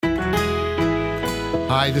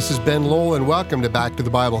Hi, this is Ben Lowell, and welcome to Back to the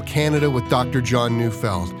Bible Canada with Dr. John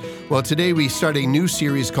Neufeld. Well, today we start a new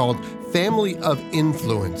series called Family of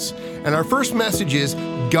Influence, and our first message is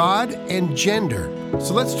God and Gender.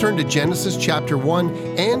 So let's turn to Genesis chapter 1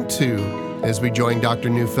 and 2 as we join Dr.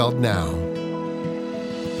 Neufeld now.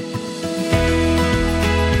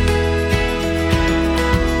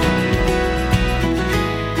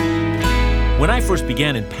 When I first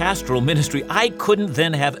began in pastoral ministry, I couldn't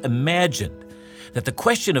then have imagined that the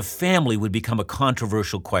question of family would become a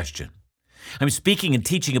controversial question. Speaking and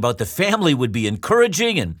teaching about the family would be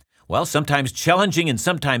encouraging and, well, sometimes challenging and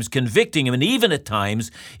sometimes convicting, and even at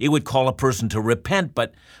times it would call a person to repent,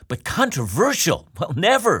 but controversial? Well,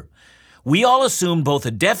 never. We all assumed both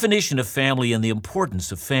a definition of family and the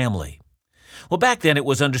importance of family. Well, back then it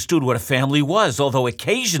was understood what a family was, although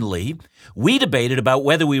occasionally we debated about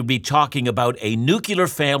whether we would be talking about a nuclear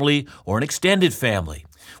family or an extended family.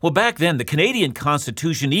 Well, back then, the Canadian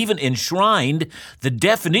Constitution even enshrined the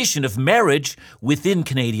definition of marriage within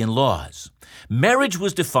Canadian laws. Marriage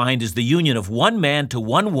was defined as the union of one man to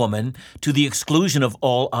one woman to the exclusion of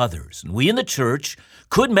all others. And we in the church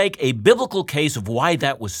could make a biblical case of why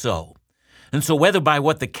that was so. And so whether by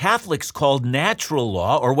what the Catholics called natural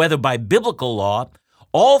law or whether by biblical law,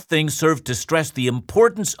 all things served to stress the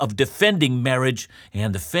importance of defending marriage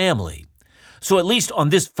and the family. So at least on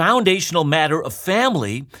this foundational matter of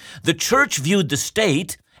family, the church viewed the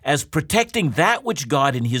state as protecting that which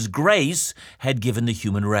God in His grace had given the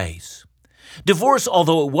human race. Divorce,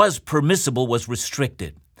 although it was permissible, was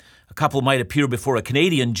restricted. A couple might appear before a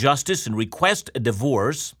Canadian justice and request a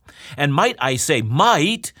divorce, and might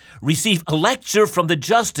receive a lecture from the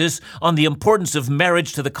justice on the importance of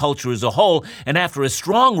marriage to the culture as a whole, and after a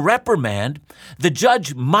strong reprimand, the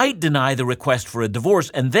judge might deny the request for a divorce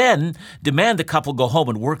and then demand the couple go home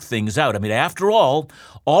and work things out. After all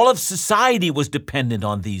of society was dependent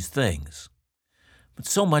on these things. But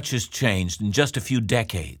so much has changed in just a few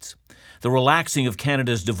decades. The relaxing of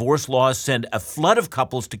Canada's divorce laws sent a flood of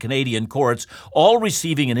couples to Canadian courts, all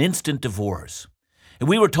receiving an instant divorce. And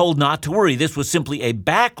we were told not to worry, this was simply a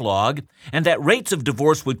backlog, and that rates of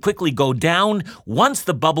divorce would quickly go down once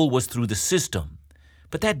the bubble was through the system.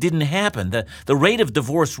 But that didn't happen. The rate of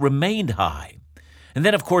divorce remained high. And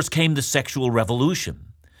then, of course, came the sexual revolution.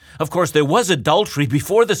 Of course, there was adultery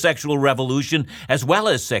before the sexual revolution, as well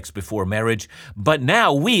as sex before marriage. But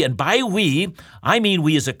now we, and by we, I mean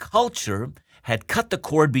we as a culture, had cut the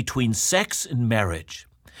cord between sex and marriage.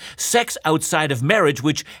 Sex outside of marriage,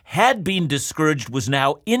 which had been discouraged, was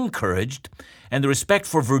now encouraged, and the respect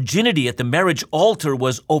for virginity at the marriage altar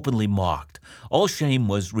was openly mocked. All shame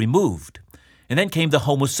was removed. And then came the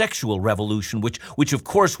homosexual revolution, which of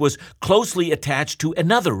course was closely attached to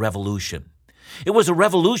another revolution. It was a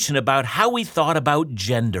revolution about how we thought about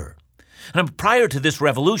gender. And prior to this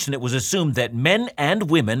revolution, it was assumed that men and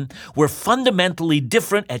women were fundamentally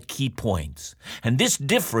different at key points. And this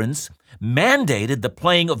difference mandated the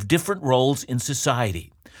playing of different roles in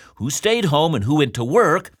society. Who stayed home and who went to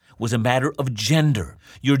work was a matter of gender.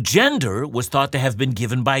 Your gender was thought to have been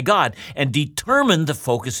given by God and determined the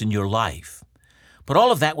focus in your life. But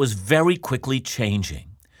all of that was very quickly changing.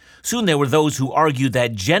 Soon there were those who argued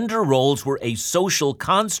that gender roles were a social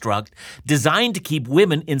construct designed to keep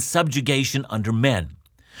women in subjugation under men.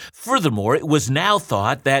 Furthermore, it was now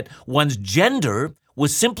thought that one's gender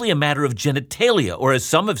was simply a matter of genitalia, or as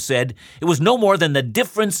some have said, it was no more than the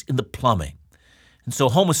difference in the plumbing. And so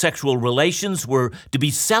homosexual relations were to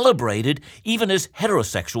be celebrated even as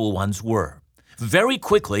heterosexual ones were. Very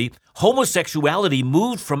quickly, homosexuality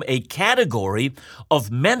moved from a category of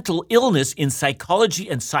mental illness in psychology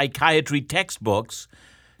and psychiatry textbooks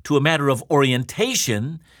to a matter of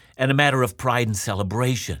orientation and a matter of pride and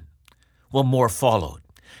celebration. Well, more followed.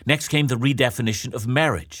 Next came the redefinition of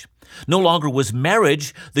marriage. No longer was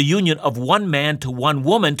marriage the union of one man to one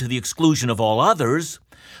woman to the exclusion of all others,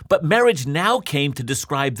 but marriage now came to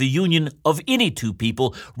describe the union of any two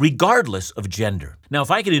people, regardless of gender. Now, if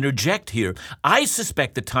I could interject here, I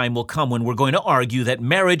suspect the time will come when we're going to argue that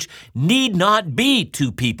marriage need not be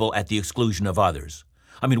two people at the exclusion of others.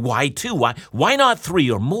 Why two? Why not three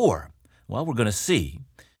or more? Well, we're going to see.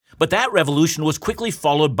 But that revolution was quickly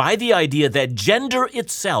followed by the idea that gender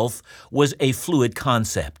itself was a fluid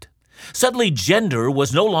concept. Suddenly, gender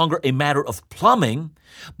was no longer a matter of plumbing,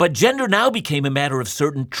 but gender now became a matter of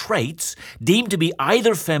certain traits deemed to be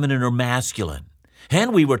either feminine or masculine.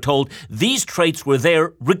 And we were told these traits were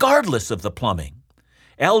there regardless of the plumbing.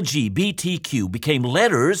 LGBTQ became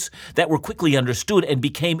letters that were quickly understood and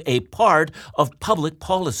became a part of public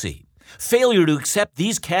policy. Failure to accept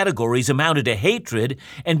these categories amounted to hatred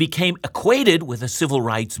and became equated with a civil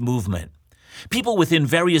rights movement. People within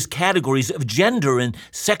various categories of gender and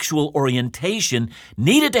sexual orientation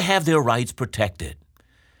needed to have their rights protected.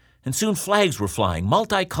 And soon flags were flying,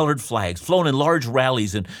 multicolored flags flown in large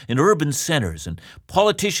rallies in urban centers, and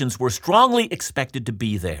politicians were strongly expected to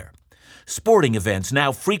be there. Sporting events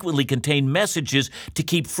now frequently contain messages to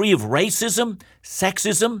keep free of racism,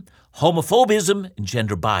 sexism, homophobism, and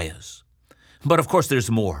gender bias. But of course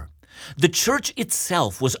there's more. The church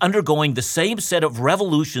itself was undergoing the same set of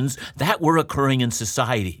revolutions that were occurring in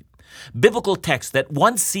society. Biblical texts that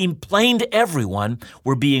once seemed plain to everyone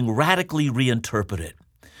were being radically reinterpreted.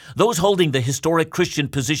 Those holding the historic Christian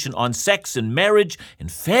position on sex and marriage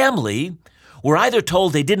and family were either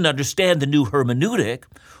told they didn't understand the new hermeneutic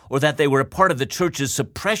or that they were a part of the church's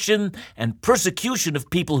suppression and persecution of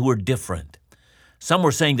people who were different. Some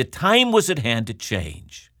were saying the time was at hand to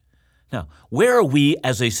change. Now, where are we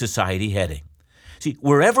as a society heading? See,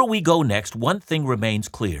 wherever we go next, one thing remains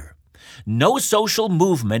clear. No social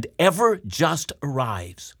movement ever just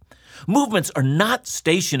arrives. Movements are not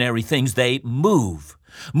stationary things, they move.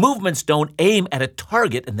 Movements don't aim at a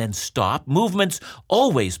target and then stop. Movements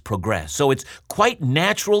always progress. So it's quite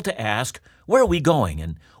natural to ask, where are we going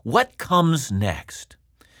and what comes next?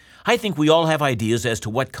 I think we all have ideas as to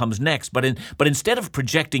what comes next, but instead of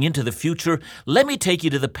projecting into the future, let me take you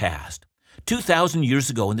to the past, 2,000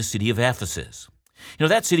 years ago in the city of Ephesus.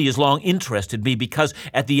 That city has long interested me because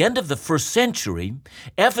at the end of the first century,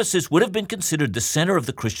 Ephesus would have been considered the center of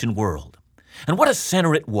the Christian world. And what a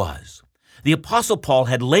center it was. The Apostle Paul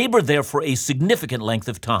had labored there for a significant length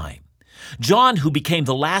of time. John, who became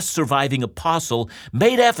the last surviving apostle,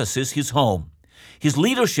 made Ephesus his home. His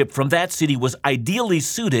leadership from that city was ideally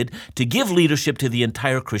suited to give leadership to the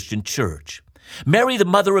entire Christian church. Mary, the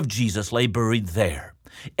mother of Jesus, lay buried there.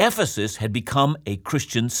 Ephesus had become a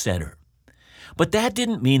Christian center. But that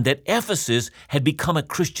didn't mean that Ephesus had become a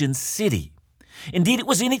Christian city. Indeed, it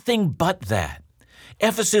was anything but that.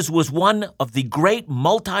 Ephesus was one of the great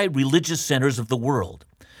multi-religious centers of the world.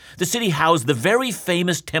 The city housed the very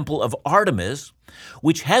famous temple of Artemis,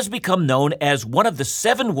 which has become known as one of the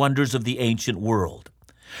 7 wonders of the ancient world.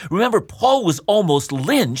 Remember, Paul was almost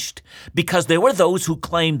lynched because there were those who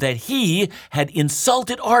claimed that he had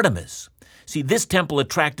insulted Artemis. See, this temple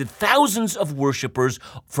attracted thousands of worshipers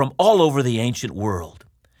from all over the ancient world.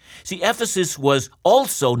 See, Ephesus was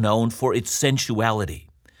also known for its sensuality.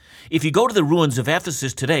 If you go to the ruins of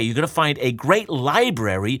Ephesus today, you're going to find a great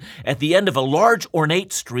library at the end of a large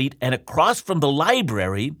ornate street, and across from the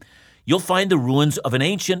library, you'll find the ruins of an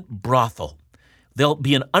ancient brothel. There'll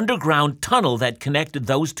be an underground tunnel that connected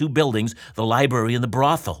those two buildings, the library and the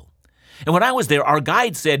brothel. And when I was there, our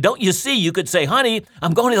guide said, "Don't you see, you could say, 'Honey,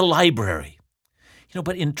 I'm going to the library.'"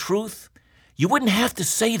 But in truth, you wouldn't have to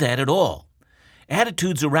say that at all.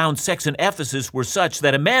 Attitudes around sex in Ephesus were such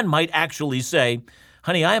that a man might actually say,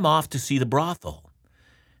 "Honey, I'm off to see the brothel."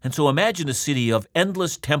 And so imagine a city of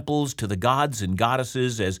endless temples to the gods and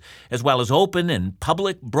goddesses, as well as open and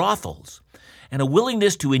public brothels, and a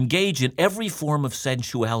willingness to engage in every form of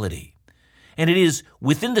sensuality. And it is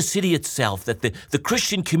within the city itself that the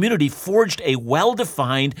Christian community forged a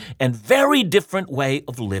well-defined and very different way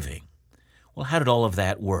of living. Well, how did all of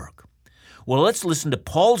that work? Well, let's listen to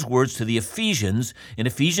Paul's words to the Ephesians in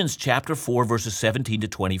Ephesians chapter 4, verses 17 to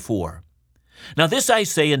 24. "Now this I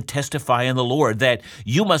say and testify in the Lord, that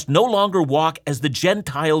you must no longer walk as the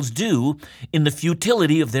Gentiles do in the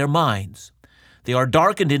futility of their minds. They are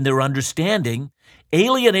darkened in their understanding,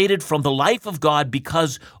 alienated from the life of God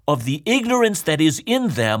because of the ignorance that is in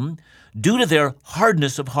them due to their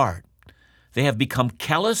hardness of heart. They have become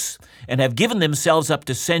callous and have given themselves up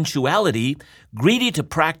to sensuality, greedy to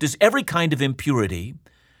practice every kind of impurity.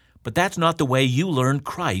 But that's not the way you learned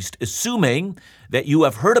Christ, assuming that you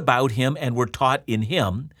have heard about him and were taught in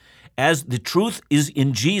him, as the truth is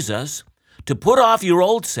in Jesus, to put off your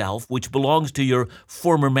old self, which belongs to your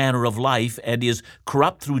former manner of life and is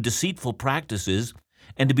corrupt through deceitful practices,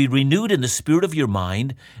 and to be renewed in the spirit of your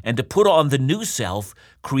mind, and to put on the new self,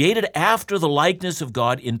 created after the likeness of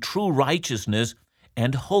God in true righteousness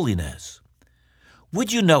and holiness."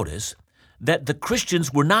 Would you notice that the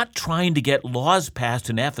Christians were not trying to get laws passed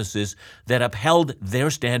in Ephesus that upheld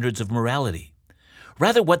their standards of morality?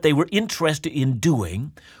 Rather, what they were interested in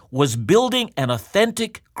doing was building an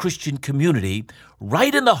authentic Christian community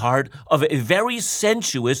right in the heart of a very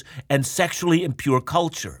sensuous and sexually impure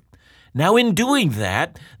culture. Now, in doing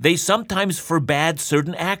that, they sometimes forbade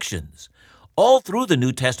certain actions. All through the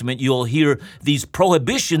New Testament, you'll hear these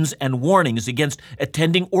prohibitions and warnings against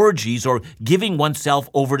attending orgies or giving oneself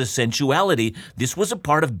over to sensuality. This was a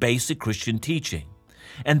part of basic Christian teaching.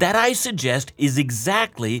 And that, I suggest, is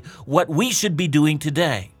exactly what we should be doing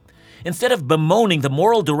today. Instead of bemoaning the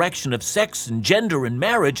moral direction of sex and gender and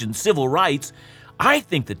marriage and civil rights, I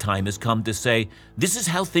think the time has come to say this is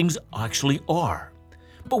how things actually are.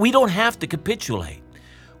 But we don't have to capitulate.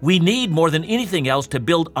 We need more than anything else to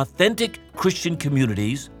build authentic Christian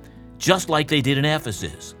communities, just like they did in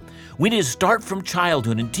Ephesus. We need to start from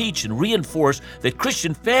childhood and teach and reinforce that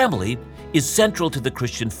Christian family is central to the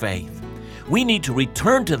Christian faith. We need to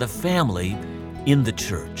return to the family in the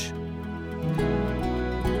church.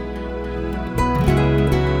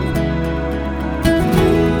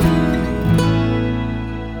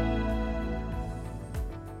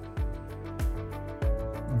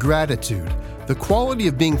 Gratitude, the quality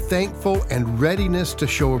of being thankful and readiness to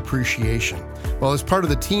show appreciation. Well, as part of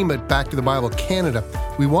the team at Back to the Bible Canada,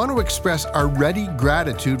 we want to express our ready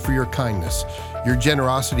gratitude for your kindness. Your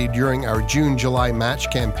generosity during our June-July match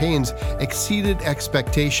campaigns exceeded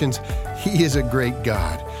expectations. He is a great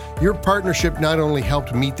God. Your partnership not only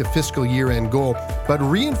helped meet the fiscal year-end goal, but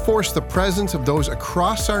reinforced the presence of those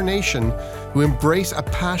across our nation who embrace a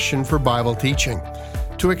passion for Bible teaching.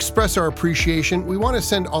 To express our appreciation, we want to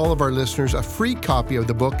send all of our listeners a free copy of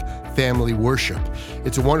the book, Family Worship.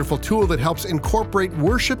 It's a wonderful tool that helps incorporate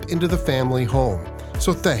worship into the family home.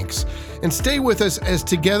 So thanks. And stay with us as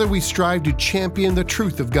together we strive to champion the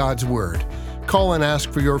truth of God's Word. Call and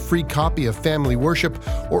ask for your free copy of Family Worship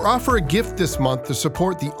or offer a gift this month to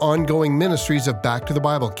support the ongoing ministries of Back to the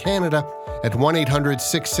Bible Canada at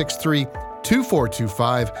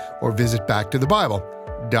 1-800-663-2425 or visit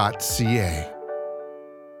backtothebible.ca.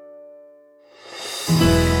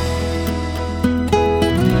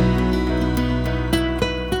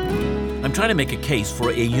 I'm trying to make a case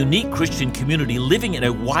for a unique Christian community living in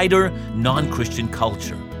a wider non-Christian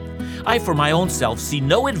culture. I, for my own self, see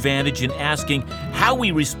no advantage in asking how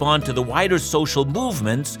we respond to the wider social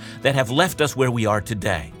movements that have left us where we are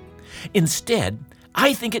today. Instead,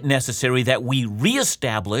 I think it necessary that we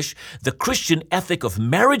reestablish the Christian ethic of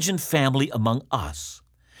marriage and family among us.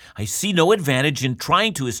 I see no advantage in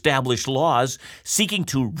trying to establish laws seeking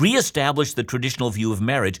to reestablish the traditional view of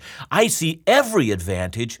marriage. I see every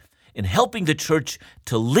advantage in helping the church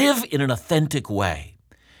to live in an authentic way.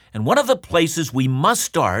 And one of the places we must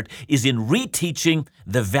start is in reteaching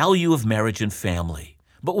the value of marriage and family.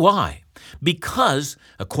 But why? Because,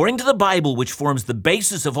 according to the Bible, which forms the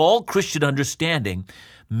basis of all Christian understanding,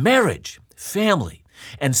 marriage, family,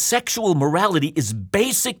 and sexual morality is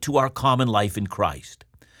basic to our common life in Christ.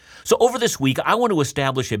 So over this week, I want to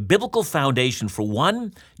establish a biblical foundation for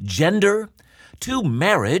 1, gender, 2,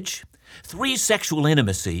 marriage, 3, sexual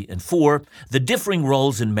intimacy, and 4, the differing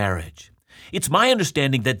roles in marriage. It's my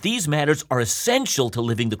understanding that these matters are essential to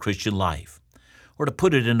living the Christian life. Or to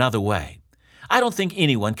put it another way, I don't think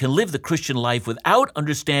anyone can live the Christian life without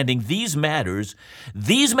understanding these matters.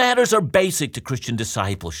 These matters are basic to Christian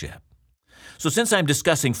discipleship. So since I'm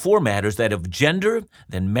discussing 4 matters, that of gender,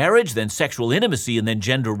 then marriage, then sexual intimacy, and then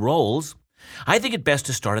gender roles, I think it best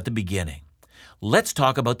to start at the beginning. Let's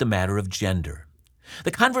talk about the matter of gender.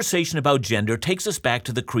 The conversation about gender takes us back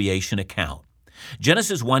to the creation account.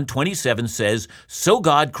 Genesis 1:27 says, "So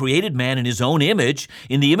God created man in his own image.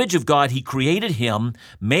 In the image of God he created him.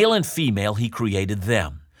 Male and female he created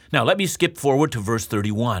them." Now let me skip forward to verse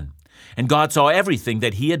 31. "And God saw everything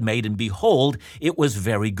that he had made, and behold, it was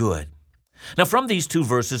very good." Now from these 2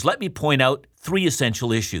 verses, let me point out 3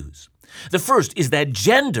 essential issues. The first is that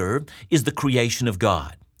gender is the creation of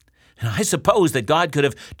God. And I suppose that God could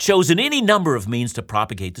have chosen any number of means to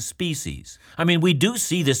propagate the species. I mean, we do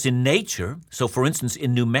see this in nature. So for instance,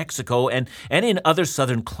 in New Mexico and in other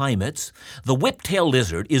southern climates, the whiptail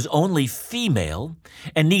lizard is only female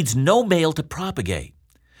and needs no male to propagate.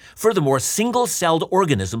 Furthermore, single-celled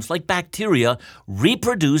organisms like bacteria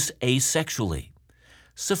reproduce asexually.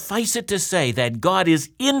 Suffice it to say that God is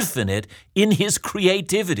infinite in his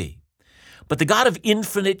creativity. But the God of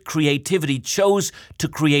infinite creativity chose to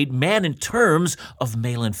create man in terms of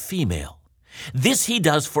male and female. This he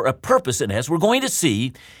does for a purpose, and as we're going to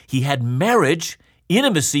see, he had marriage,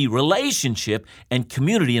 intimacy, relationship, and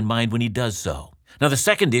community in mind when he does so. Now the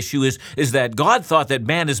second issue is that God thought that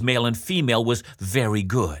man as male and female was very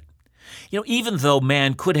good. Even though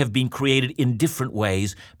man could have been created in different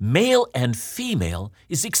ways, male and female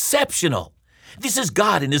is exceptional. This is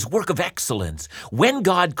God in his work of excellence. When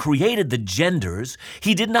God created the genders,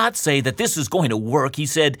 he did not say that this is going to work. He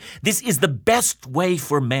said, this is the best way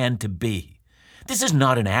for man to be. This is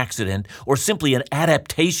not an accident or simply an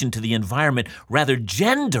adaptation to the environment. Rather,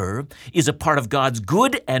 gender is a part of God's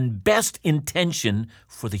good and best intention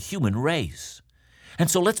for the human race. And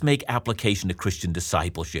so let's make application to Christian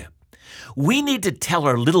discipleship. We need to tell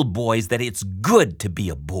our little boys that it's good to be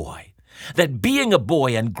a boy. that being a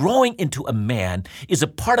boy and growing into a man is a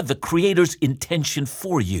part of the Creator's intention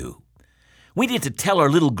for you. We need to tell our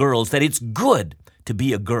little girls that it's good to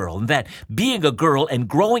be a girl, and that being a girl and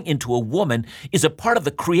growing into a woman is a part of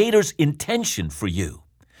the Creator's intention for you.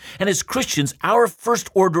 And as Christians, our first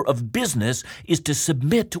order of business is to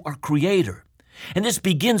submit to our Creator. And this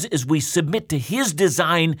begins as we submit to His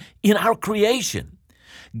design in our creation.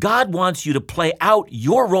 God wants you to play out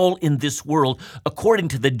your role in this world according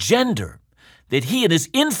to the gender that He in His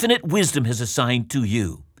infinite wisdom has assigned to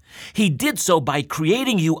you. He did so by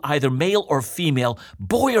creating you either male or female,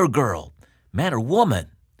 boy or girl, man or woman.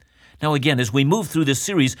 Now again, as we move through this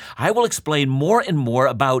series, I will explain more and more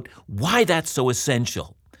about why that's so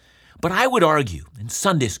essential. But I would argue, in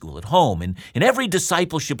Sunday school, at home, and in every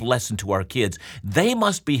discipleship lesson to our kids, they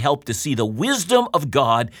must be helped to see the wisdom of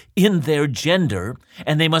God in their gender,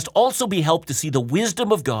 and they must also be helped to see the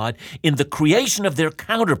wisdom of God in the creation of their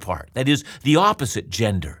counterpart, that is, the opposite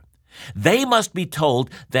gender. They must be told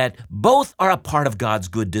that both are a part of God's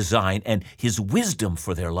good design and His wisdom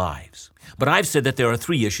for their lives. But I've said that there are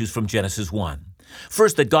three issues from Genesis 1.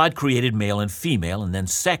 First, that God created male and female, and then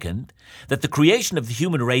second, that the creation of the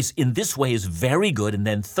human race in this way is very good, and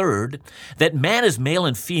then third, that man as male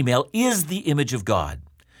and female is the image of God.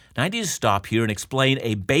 Now I need to stop here and explain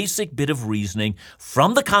a basic bit of reasoning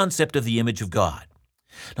from the concept of the image of God.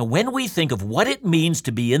 Now, when we think of what it means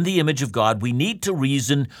to be in the image of God, we need to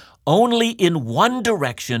reason only in one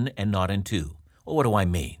direction and not in two. Well, what do I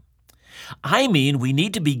mean? I mean, we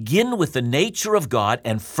need to begin with the nature of God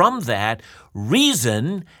and from that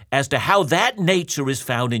reason as to how that nature is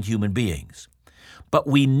found in human beings. But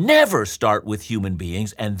we never start with human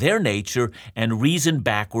beings and their nature and reason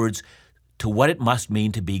backwards to what it must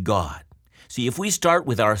mean to be God. See, if we start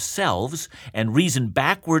with ourselves and reason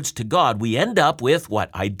backwards to God, we end up with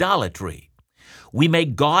what? Idolatry. We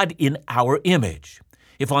make God in our image.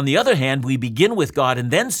 If, on the other hand, we begin with God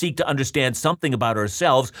and then seek to understand something about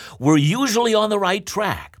ourselves, we're usually on the right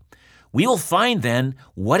track. We will find then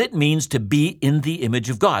what it means to be in the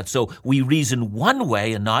image of God. So we reason one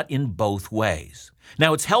way and not in both ways.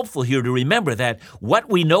 Now, it's helpful here to remember that what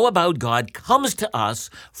we know about God comes to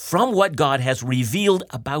us from what God has revealed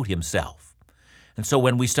about Himself. And so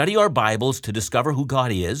when we study our Bibles to discover who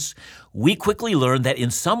God is, we quickly learn that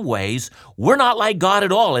in some ways, we're not like God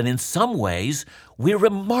at all, and in some ways, we're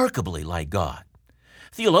remarkably like God.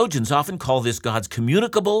 Theologians often call this God's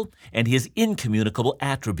communicable and His incommunicable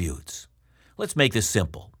attributes. Let's make this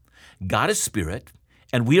simple. God is spirit,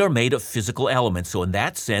 and we are made of physical elements, so in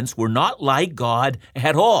that sense, we're not like God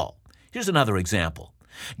at all. Here's another example.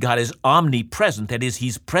 God is omnipresent, that is,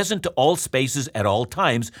 He's present to all spaces at all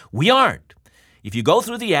times. We aren't. If you go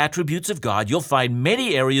through the attributes of God, you'll find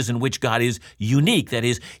many areas in which God is unique. That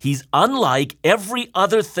is, He's unlike every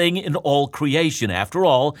other thing in all creation. After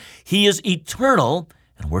all, He is eternal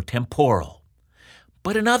and we're temporal.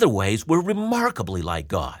 But in other ways, we're remarkably like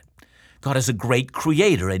God. God is a great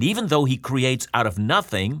creator, and even though He creates out of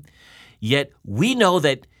nothing, yet we know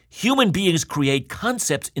that human beings create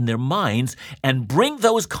concepts in their minds and bring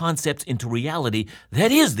those concepts into reality.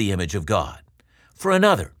 That is the image of God. For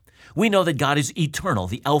another, we know that God is eternal,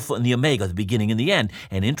 the Alpha and the Omega, the beginning and the end.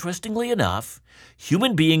 And interestingly enough,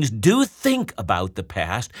 human beings do think about the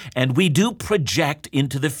past, and we do project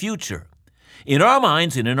into the future. In our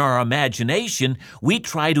minds and in our imagination, we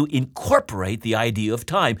try to incorporate the idea of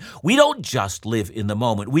time. We don't just live in the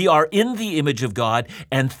moment. We are in the image of God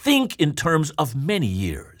and think in terms of many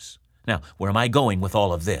years. Now, where am I going with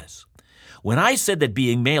all of this? When I said that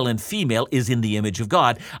being male and female is in the image of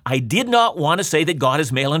God, I did not want to say that God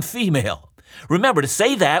is male and female. Remember, to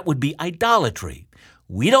say that would be idolatry.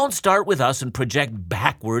 We don't start with us and project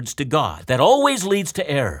backwards to God. That always leads to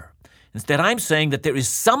error. Instead, I'm saying that there is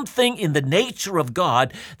something in the nature of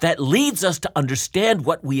God that leads us to understand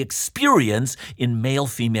what we experience in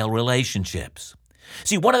male-female relationships.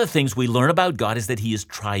 See, one of the things we learn about God is that He is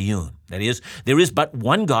triune. That is, there is but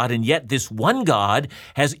one God, and yet this one God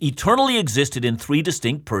has eternally existed in three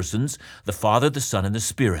distinct persons, the Father, the Son, and the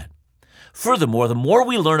Spirit. Furthermore, the more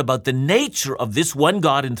we learn about the nature of this one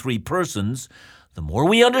God in three persons, the more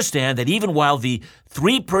we understand that even while the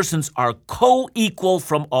three persons are co-equal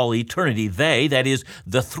from all eternity, they, that is,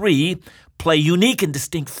 the three, play unique and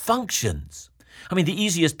distinct functions. I mean, the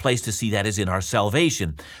easiest place to see that is in our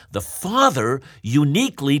salvation. The Father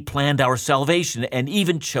uniquely planned our salvation and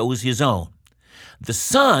even chose His own. The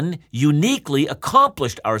Son uniquely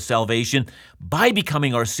accomplished our salvation by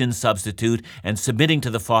becoming our sin substitute and submitting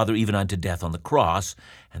to the Father even unto death on the cross.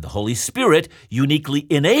 And the Holy Spirit uniquely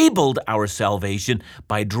enabled our salvation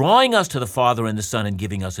by drawing us to the Father and the Son and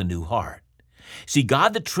giving us a new heart. See,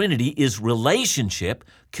 God the Trinity is relationship,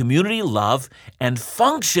 community love, and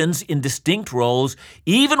functions in distinct roles,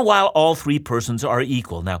 even while all three persons are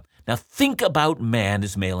equal. Now think about man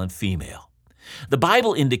as male and female. The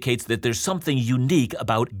Bible indicates that there's something unique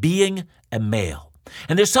about being a male,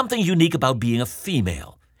 and there's something unique about being a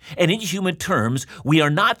female. And in human terms, we are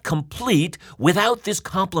not complete without this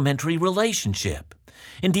complementary relationship.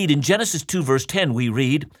 Indeed, in Genesis 2, verse 10, we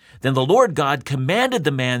read, "Then the Lord God commanded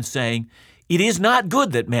the man, saying, 'It is not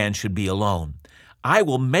good that man should be alone. I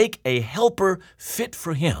will make a helper fit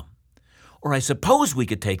for him.'" Or I suppose we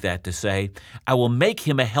could take that to say, "I will make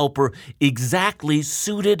him a helper exactly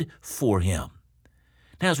suited for him."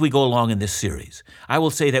 Now, as we go along in this series, I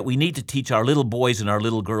will say that we need to teach our little boys and our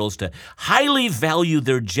little girls to highly value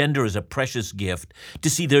their gender as a precious gift, to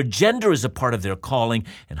see their gender as a part of their calling,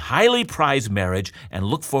 and highly prize marriage and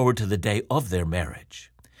look forward to the day of their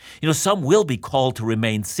marriage. Some will be called to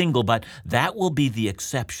remain single, but that will be the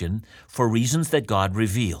exception for reasons that God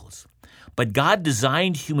reveals. But God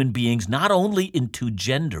designed human beings not only in two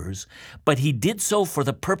genders, but He did so for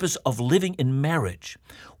the purpose of living in marriage,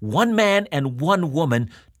 one man and one woman,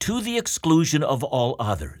 to the exclusion of all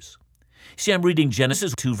others. See, I'm reading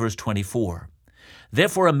Genesis 2, verse 24.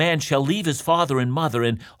 "Therefore a man shall leave his father and mother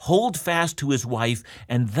and hold fast to his wife,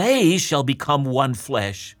 and they shall become one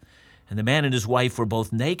flesh. And the man and his wife were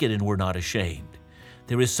both naked and were not ashamed."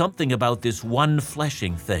 There is something about this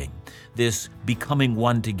one-fleshing thing, this becoming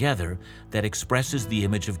one together, that expresses the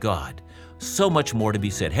image of God. So much more to be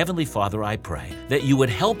said. Heavenly Father, I pray that you would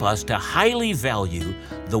help us to highly value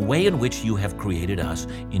the way in which you have created us.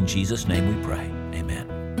 In Jesus' name we pray. Amen.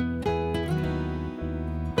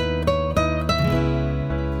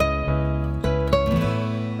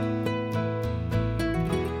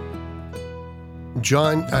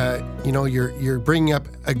 John, you're bringing up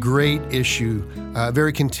a great issue, a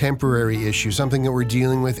very contemporary issue, something that we're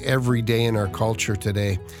dealing with every day in our culture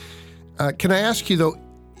today. Can I ask you, though,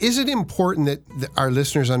 is it important that our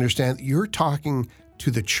listeners understand that you're talking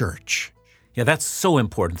to the church? Yeah, that's so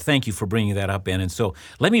important. Thank you for bringing that up, Ben. And so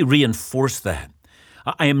let me reinforce that.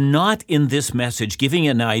 I am not in this message giving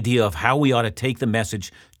an idea of how we ought to take the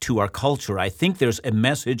message to our culture. I think there's a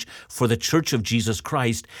message for the Church of Jesus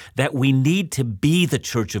Christ that we need to be the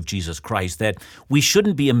Church of Jesus Christ, that we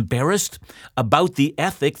shouldn't be embarrassed about the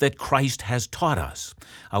ethic that Christ has taught us.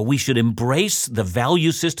 We should embrace the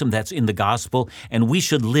value system that's in the gospel, and we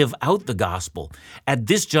should live out the gospel. At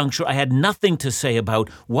this juncture, I had nothing to say about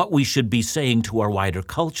what we should be saying to our wider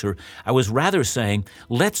culture. I was rather saying,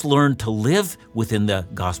 let's learn to live within the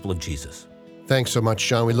gospel of Jesus. Thanks so much,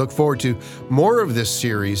 John. We look forward to more of this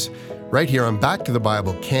series right here on Back to the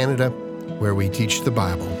Bible Canada, where we teach the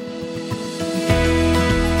Bible.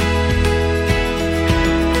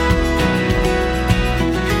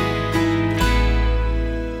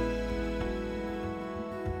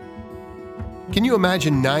 Can you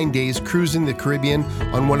imagine 9 days cruising the Caribbean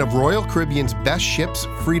on one of Royal Caribbean's best ships,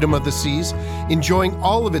 Freedom of the Seas, enjoying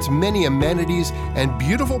all of its many amenities and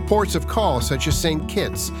beautiful ports of call such as St.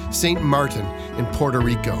 Kitts, St. Martin, and Puerto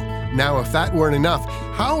Rico? Now, if that weren't enough,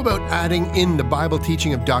 how about adding in the Bible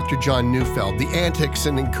teaching of Dr. John Neufeld, the antics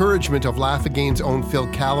and encouragement of Laugh Again's own Phil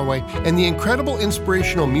Callaway, and the incredible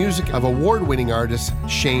inspirational music of award-winning artists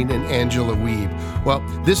Shane and Angela Weeb? Well,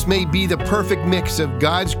 this may be the perfect mix of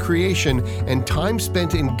God's creation and time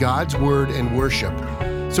spent in God's Word and worship.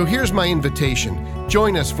 So here's my invitation.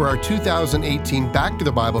 Join us for our 2018 Back to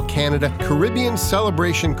the Bible Canada Caribbean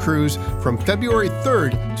Celebration Cruise from February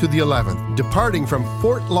 3rd to the 11th, departing from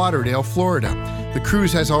Fort Lauderdale, Florida. The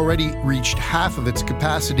cruise has already reached half of its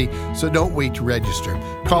capacity, so don't wait to register.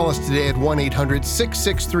 Call us today at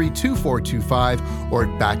 1-800-663-2425 or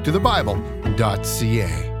at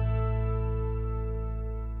backtothebible.ca.